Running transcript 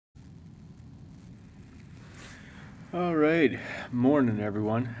All right, morning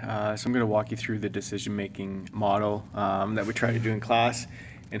everyone. So I'm going to walk you through the decision-making model that we try to do in class,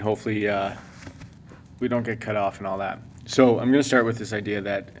 and hopefully we don't get cut off and all that. So I'm going to start with this idea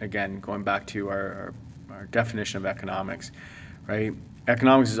that, again, going back to our definition of economics, right?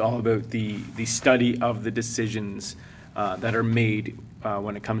 Economics is all about the study of the decisions that are made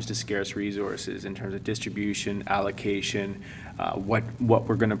when it comes to scarce resources in terms of distribution, allocation, what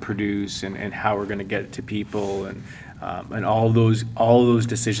we're going to produce, and how we're going to get it to people, and all those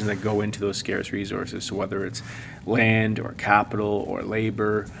decisions that go into those scarce resources. So whether it's land or capital or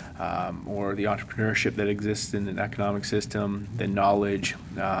labor, or the entrepreneurship that exists in an economic system, the knowledge,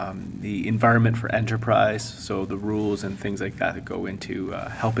 the environment for enterprise, so the rules and things like that that go into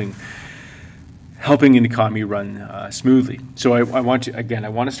helping an economy run smoothly. So I want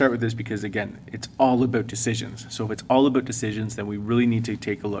to start with this because, again, it's all about decisions. So if it's all about decisions, then we really need to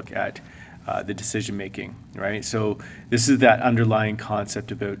take a look at the decision making, right? So this is that underlying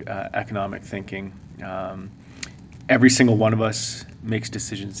concept about economic thinking. Every single one of us makes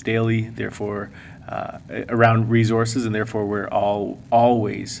decisions daily, therefore, around resources, and therefore we're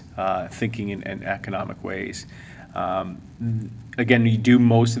always thinking in economic ways. Again, you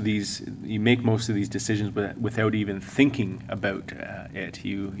make most of these decisions without even thinking about it.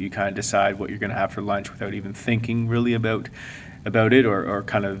 You kind of decide what you're going to have for lunch without even thinking really about it, or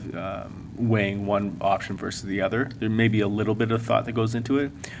kind of weighing one option versus the other. There may be a little bit of thought that goes into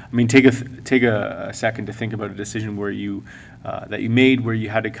it. I mean, take a second to think about a decision where that you made where you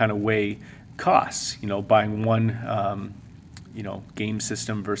had to kind of weigh costs. Buying one game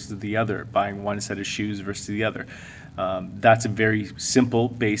system versus the other, buying one set of shoes versus the other. That's a very simple,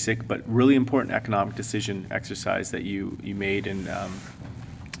 basic, but really important economic decision exercise that you made, and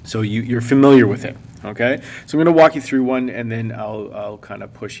so you're familiar with it. Okay, so I'm going to walk you through one, and then I'll kind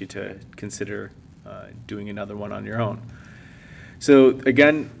of push you to consider doing another one on your own. So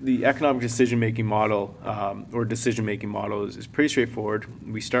again, the economic decision-making model or decision-making model is pretty straightforward.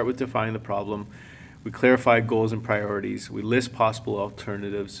 We start with defining the problem. We clarify goals and priorities. We list possible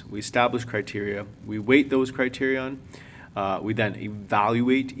alternatives. We establish criteria. We weight those criterion. We then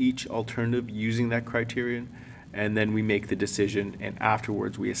evaluate each alternative using that criterion, and then we make the decision, and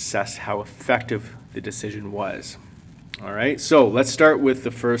afterwards we assess how effective the decision was. All right, so let's start with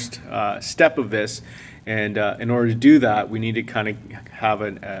the first step of this, and in order to do that, we need to kind of have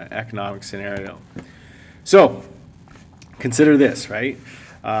an economic scenario. So consider this, right?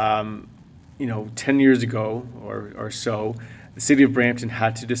 10 years ago or so, the city of Brampton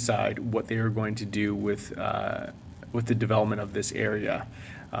had to decide what they were going to do with the development of this area.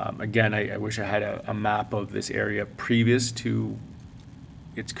 Again, I wish I had a map of this area previous to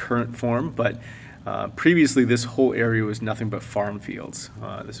its current form, but previously this whole area was nothing but farm fields.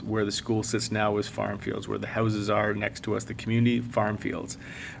 Where the school sits now is farm fields. Where the houses are next to us, the community, farm fields,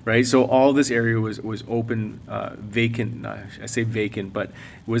 right? So all this area was open, vacant. I say vacant, but it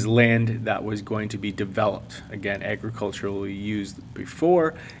was land that was going to be developed. Again, agriculturally used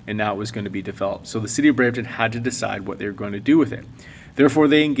before, and now it was going to be developed. So the city of Brampton had to decide what they were going to do with it. Therefore,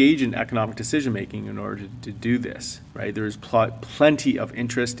 they engage in economic decision making in order to do this, right? There's plenty of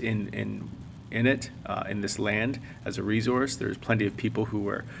interest in this land as a resource. There's plenty of people who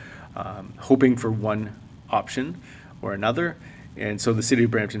were hoping for one option or another, and so the city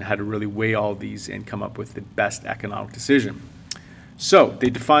of Brampton had to really weigh all these and come up with the best economic decision. So they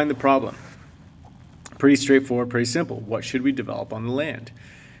defined the problem. Pretty straightforward, pretty simple. What should we develop on the land?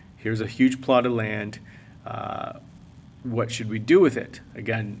 Here's a huge plot of land. What should we do with it?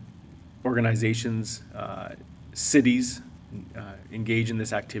 Again, organizations, cities, engage in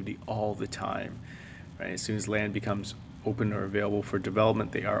this activity all the time, right? As soon as land becomes open or available for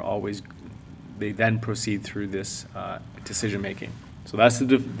development, they then proceed through this decision making. So that's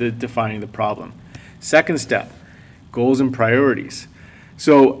the defining the problem. Second step, goals and priorities.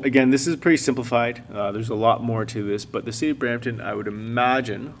 So again, this is pretty simplified. There's a lot more to this, but the city of Brampton, I would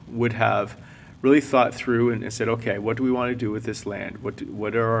imagine, would have really thought through and said, okay, what do we want to do with this land?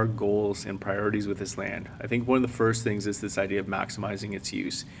 What are our goals and priorities with this land? I think one of the first things is this idea of maximizing its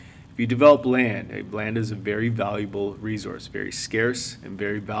use. If you develop land, land is a very valuable resource, very scarce and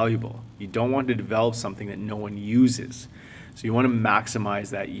very valuable. You don't want to develop something that no one uses. So you want to maximize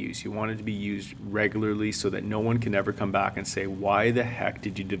that use. You want it to be used regularly so that no one can ever come back and say, why the heck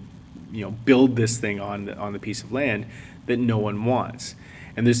did you build this thing on the piece of land that no one wants?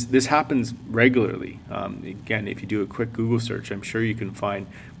 And this happens regularly. Again, if you do a quick Google search, I'm sure you can find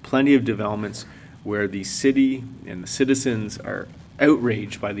plenty of developments where the city and the citizens are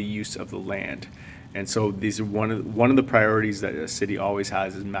outraged by the use of the land. And so these are one of the priorities that a city always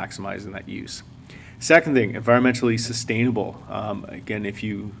has, is maximizing that use. Second thing, environmentally sustainable. Again, if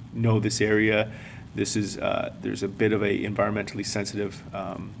you know this area, this is there's a bit of a environmentally sensitive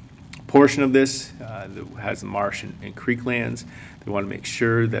portion of this that has marsh and creek lands. They want to make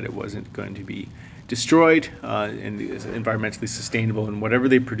sure that it wasn't going to be destroyed and is environmentally sustainable, and whatever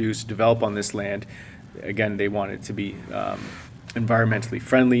they produce, develop on this land, again, they want it to be environmentally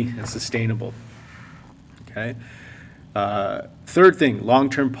friendly and sustainable. Okay. Third thing,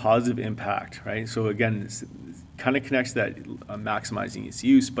 long-term positive impact, right? So again, this kind of connects to that maximizing its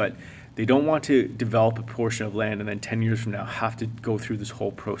use, but they don't want to develop a portion of land and then 10 years from now have to go through this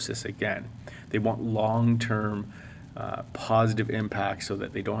whole process again. They want long-term positive impact so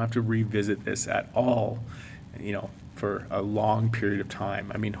that they don't have to revisit this at all, you know, for a long period of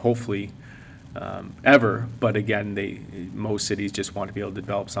time. I mean, hopefully ever, but again, most cities just want to be able to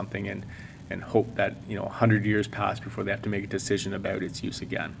develop something and hope that, you know, 100 years pass before they have to make a decision about its use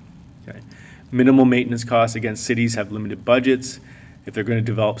again. Okay. Minimal maintenance costs. Again, cities have limited budgets. If they're going to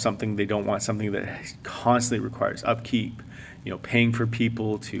develop something, they don't want something that constantly requires upkeep, you know, paying for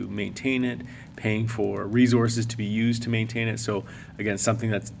people to maintain it, paying for resources to be used to maintain it. So again, something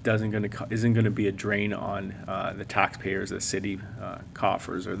that isn't going to be a drain on the taxpayers, the city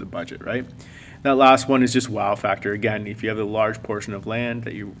coffers, or the budget, right? That last one is just wow factor. Again, if you have a large portion of land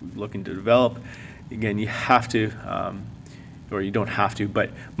that you're looking to develop, again, you have to, or you don't have to, but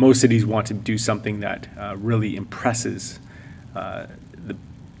most cities want to do something that really impresses the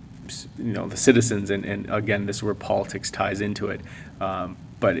citizens, and again, this is where politics ties into it.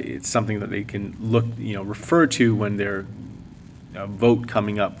 But it's something that they can refer to when they're vote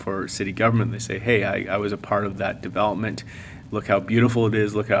coming up for city government. They say, hey, I was a part of that development. Look how beautiful it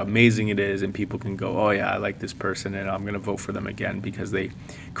is, look how amazing it is, and people can go, oh yeah, I like this person and I'm going to vote for them again, because they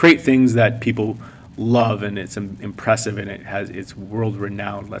create things that people love and it's impressive and it's world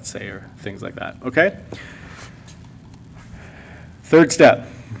renowned, let's say, or things like that. Okay? Third step,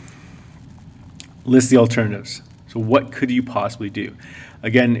 list the alternatives. So what could you possibly do?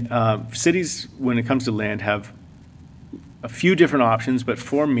 Again, cities, when it comes to land, have a few different options, but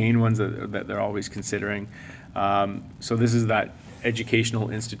four main ones that they're always considering. So this is that educational,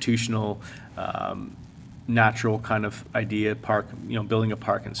 institutional, natural kind of idea, park, building a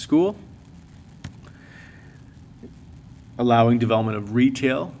park and school, allowing development of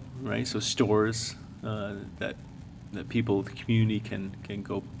retail, right? So stores that people, the community can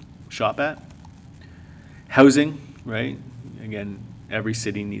go shop at. Housing, right? Again, every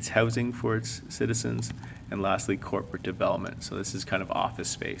city needs housing for its citizens. And lastly, corporate development. So this is kind of office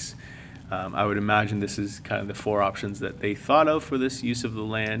space. I would imagine this is kind of the four options that they thought of for this use of the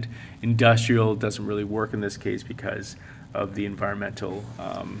land. Industrial doesn't really work in this case because of the environmental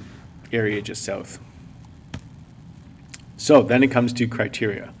area just south. So then it comes to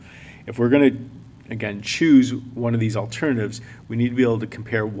criteria. If we're going to, again, choose one of these alternatives, we need to be able to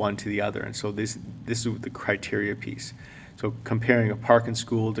compare one to the other. And so this is the criteria piece. So comparing a park and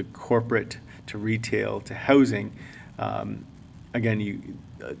school to corporate to retail to housing, again,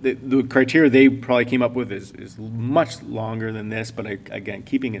 the criteria they probably came up with is much longer than this, but again,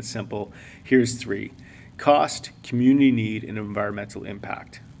 keeping it simple, here's three: cost, community need, and environmental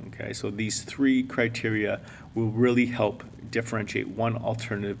impact. Okay, so these three criteria will really help differentiate one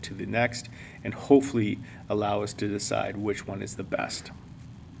alternative to the next and hopefully allow us to decide which one is the best.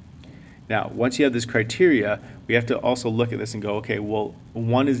 Now, once you have this criteria, we have to also look at this and go, okay, well,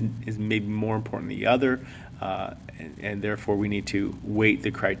 one is maybe more important than the other, and therefore we need to weight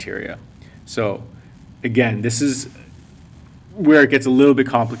the criteria. So again, this is where it gets a little bit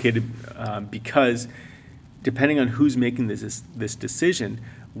complicated because depending on who's making this decision,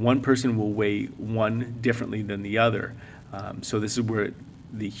 one person will weigh one differently than the other. So this is where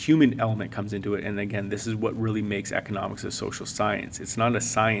the human element comes into it, and again, this is what really makes economics a social science. It's not a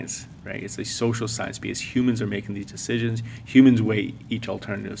science, right? It's a social science because humans are making these decisions. Humans weigh each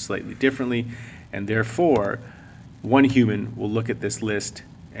alternative slightly differently, and therefore, one human will look at this list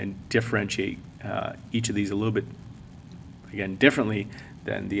and differentiate each of these a little bit, again, differently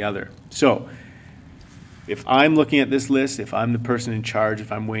than the other. So if I'm looking at this list, if I'm the person in charge, if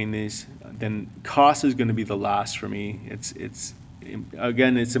I'm weighing these, then cost is going to be the last for me.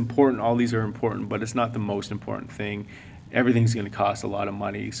 Again, it's important. All these are important, but it's not the most important thing. Everything's going to cost a lot of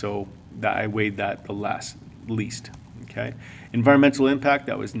money, so that I weighed that the least. Okay. Environmental impact,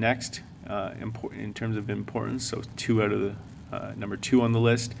 that was next in terms of importance. So two out of the number two on the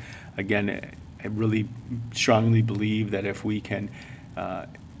list. Again, I really strongly believe that if we can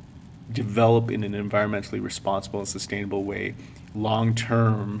develop in an environmentally responsible and sustainable way, long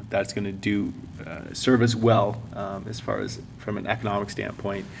term, that's going to serve us well as far as from an economic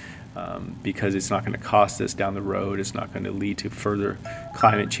standpoint, because it's not going to cost us down the road. It's not going to lead to further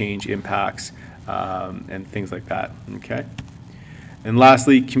climate change impacts and things like that. Okay. And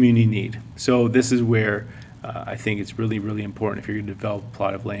lastly, community need. So this is where I think it's really, really important. If you're going to develop a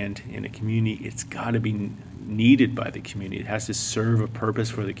plot of land in a community, it's got to be needed by the community. It has to serve a purpose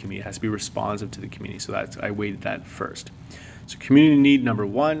for the community. It has to be responsive to the community. So I weighted that first. So community need number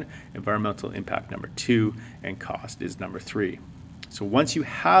 1, environmental impact number 2, and cost is number 3. So once you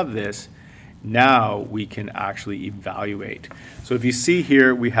have this, now we can actually evaluate. So if you see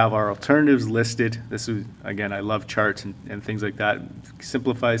here, we have our alternatives listed. This is, again, I love charts and things like that. It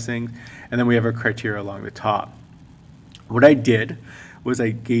simplifies things. And then we have our criteria along the top. What I did was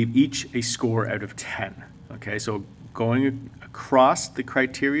I gave each a score out of 10. Okay, so going across the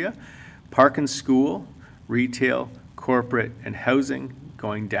criteria, park and school, retail, corporate, and housing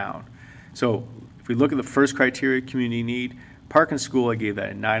going down. So if we look at the first criteria, community need, park and school, I gave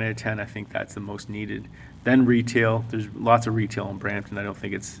that a 9 out of 10. I think that's the most needed. Then retail, there's lots of retail in Brampton. I don't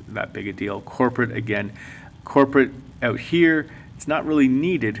think it's that big a deal. Corporate, again, corporate out here, it's not really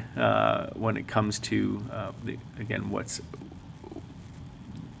needed when it comes to, again,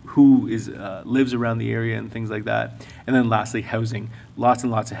 who lives around the area and things like that. And then lastly, housing. Lots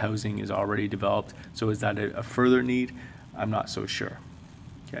and lots of housing is already developed. So is that a further need? I'm not so sure.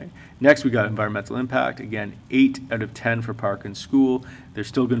 Okay. Next, we got environmental impact. Again, 8 out of 10 for park and school. There's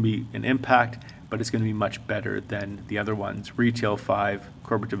still going to be an impact, but it's going to be much better than the other ones. Retail 5,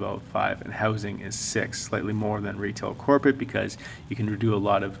 corporate development 5, and housing is 6, slightly more than retail corporate because you can do a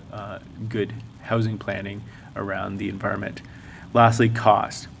lot of good housing planning around the environment. Lastly,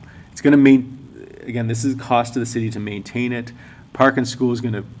 cost. It's going to again, this is cost to the city to maintain it. Park and school is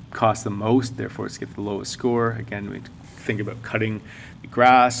going to cost the most, therefore it's get the lowest score. Again, we think about cutting the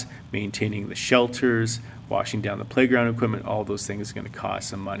grass, maintaining the shelters, washing down the playground equipment. All those things are going to cost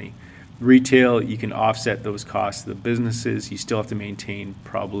some money. Retail, you can offset those costs to the businesses. You still have to maintain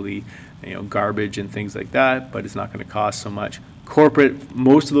probably, garbage and things like that, but it's not going to cost so much. Corporate,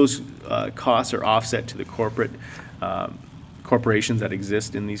 most of those costs are offset to the corporations that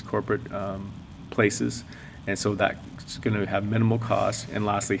exist in these corporate places, and so that's going to have minimal costs. And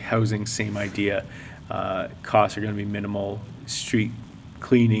lastly, housing, same idea. Costs are going to be minimal, street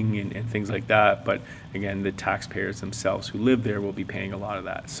cleaning and things like that, but again, the taxpayers themselves who live there will be paying a lot of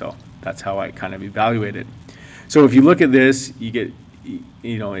that. So that's how I kind of evaluate it. So if you look at this, you get,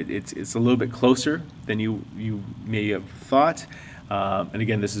 it's a little bit closer than you may have thought. And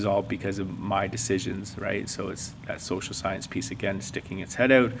again, this is all because of my decisions, right? So it's that social science piece, again, sticking its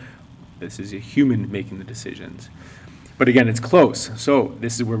head out. This is a human making the decisions. But again, it's close. So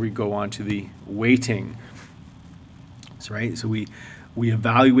this is where we go on to the weighting. So, right? So we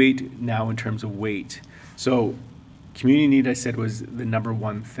evaluate now in terms of weight. So community need, I said, was the number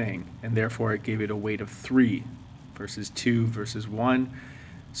 1 thing, and therefore it gave it a weight of 3 versus 2 versus 1.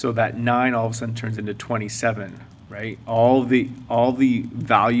 So that 9 all of a sudden turns into 27, right? All the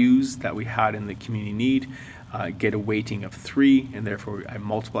values that we had in the community need get a weighting of 3, and therefore I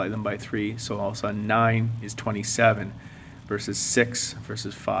multiply them by 3. So all of a sudden 9 is 27 versus 6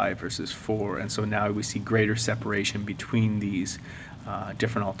 versus 5 versus 4. And so now we see greater separation between these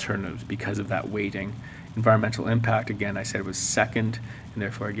different alternatives because of that weighting. Environmental impact, again, I said was second, and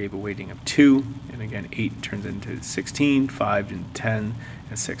therefore I gave a weighting of 2. And again, 8 turns into 16, 5 into 10,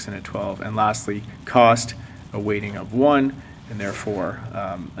 and 6 into 12. And lastly, cost, a weighting of 1, and therefore,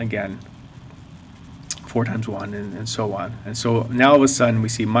 again, 4 times 1, and so on. And so now all of a sudden we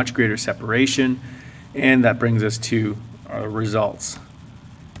see much greater separation, and that brings us to our results.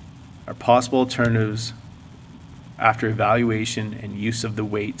 Our possible alternatives after evaluation and use of the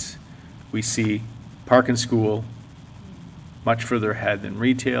weights, we see park and school much further ahead than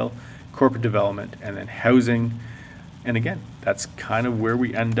retail, corporate development, and then housing. And again, that's kind of where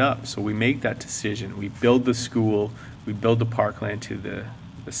we end up. So we make that decision. We build the school, we build the parkland to the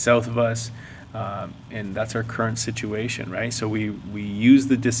south of us, and that's our current situation, right? So we use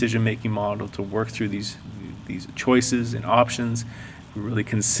the decision-making model to work through these choices and options. We really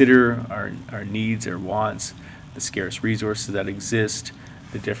consider our needs, our wants, the scarce resources that exist,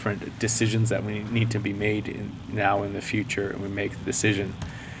 the different decisions that we need to be made now in the future, and we make the decision.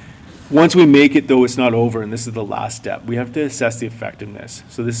 Once we make it, though, it's not over, and this is the last step. We have to assess the effectiveness.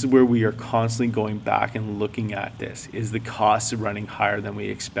 So this is where we are constantly going back and looking at this. Is the cost running higher than we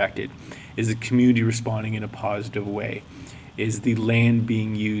expected? Is the community responding in a positive way? Is the land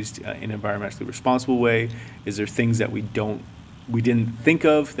being used in an environmentally responsible way? Is there things that we didn't think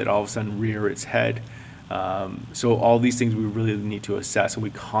of that all of a sudden rear its head? So all these things we really need to assess, and we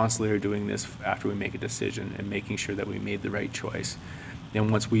constantly are doing this after we make a decision and making sure that we made the right choice.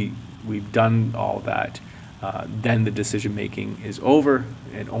 And once we've done all that, then the decision making is over,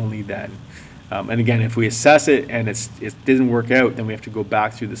 and only then. And again, if we assess it and it doesn't work out, then we have to go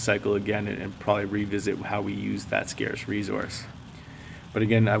back through the cycle again and probably revisit how we use that scarce resource. But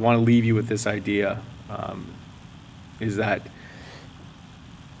again, I want to leave you with this idea, is that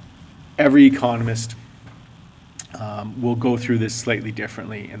every economist will go through this slightly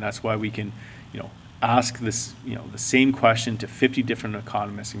differently, and that's why we can, ask this, the same question to 50 different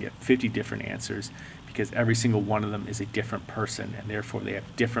economists and get 50 different answers, because every single one of them is a different person, and therefore they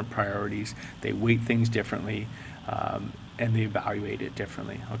have different priorities. They weight things differently, and they evaluate it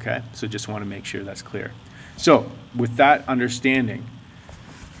differently. Okay, so just want to make sure that's clear. So with that understanding,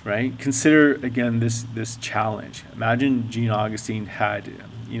 right, consider again this challenge. Imagine Gene Augustine had,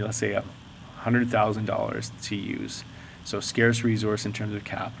 let's say $100,000 to use. So scarce resource in terms of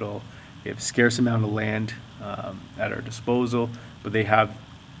capital. They have a scarce amount of land at our disposal, but they have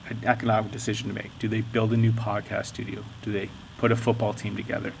an economic decision to make. Do they build a new podcast studio? Do they put a football team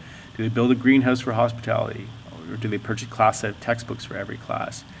together? Do they build a greenhouse for hospitality? Or do they purchase class set of textbooks for every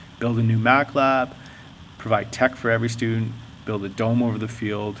class? Build a new Mac lab? Provide tech for every student? Build a dome over the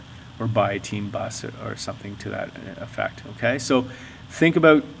field? Or buy a team bus or something to that effect? Okay, so think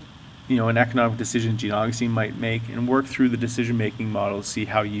about an economic decision Gene Augustine might make, and work through the decision-making model to see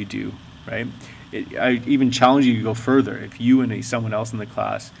how you do, right? I even challenge you to go further. If you and someone else in the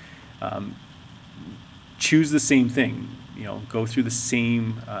class choose the same thing, go through the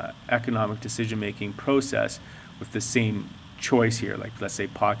same economic decision-making process with the same choice here, like let's say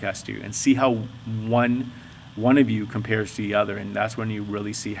podcast studio, and see how one of you compares to the other, and that's when you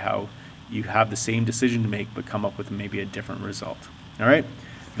really see how you have the same decision to make but come up with maybe a different result. All right?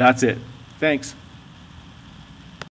 That's it. Thanks.